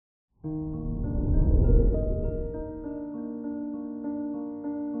Good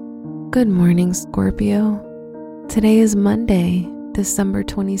morning, Scorpio. Today is Monday, December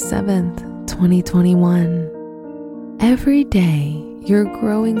 27th, 2021. Every day, you're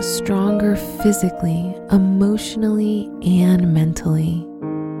growing stronger physically, emotionally, and mentally.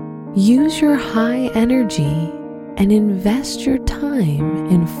 Use your high energy and invest your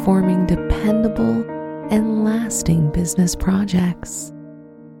time in forming dependable and lasting business projects.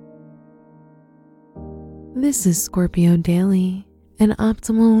 This is Scorpio Daily, an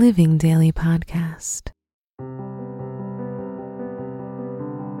optimal living daily podcast.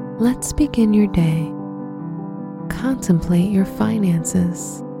 Let's begin your day. Contemplate your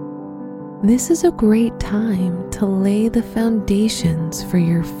finances. This is a great time to lay the foundations for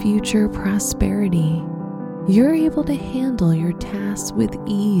your future prosperity. You're able to handle your tasks with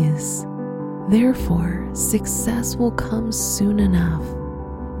ease. Therefore, success will come soon enough.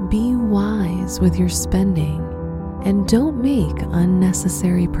 Be wise with your spending and don't make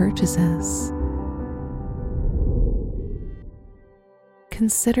unnecessary purchases.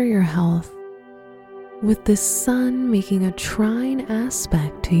 Consider your health. With the sun making a trine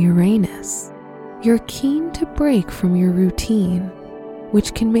aspect to Uranus, you're keen to break from your routine,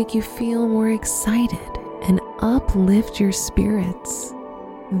 which can make you feel more excited and uplift your spirits.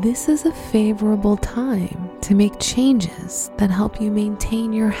 This is a favorable time to make changes that help you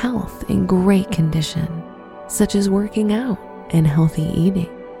maintain your health in great condition, such as working out and healthy eating.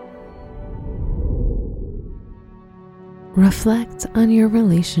 Reflect on your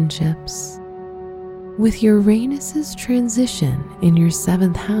relationships. With Uranus's transition in your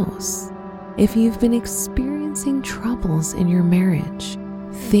 7th house, if you've been experiencing troubles in your marriage,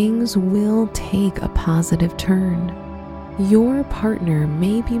 things will take a positive turn. Your partner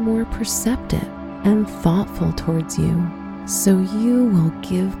may be more perceptive and thoughtful towards you, so you will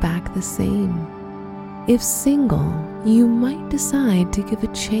give back the same. If single, you might decide to give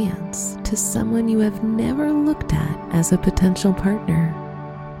a chance to someone you have never looked at as a potential partner.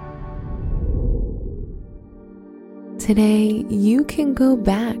 Today, you can go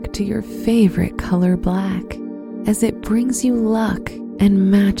back to your favorite color black, as it brings you luck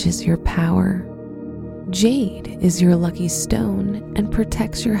and matches your power. Jade is your lucky stone and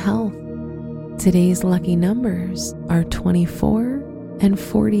protects your health. Today's lucky numbers are 24 and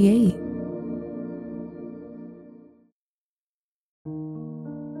 48.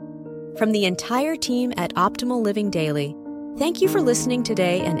 From the entire team at Optimal Living Daily, thank you for listening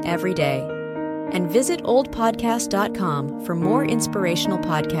today and every day. And visit oldpodcast.com for more inspirational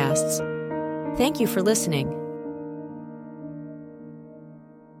podcasts. Thank you for listening.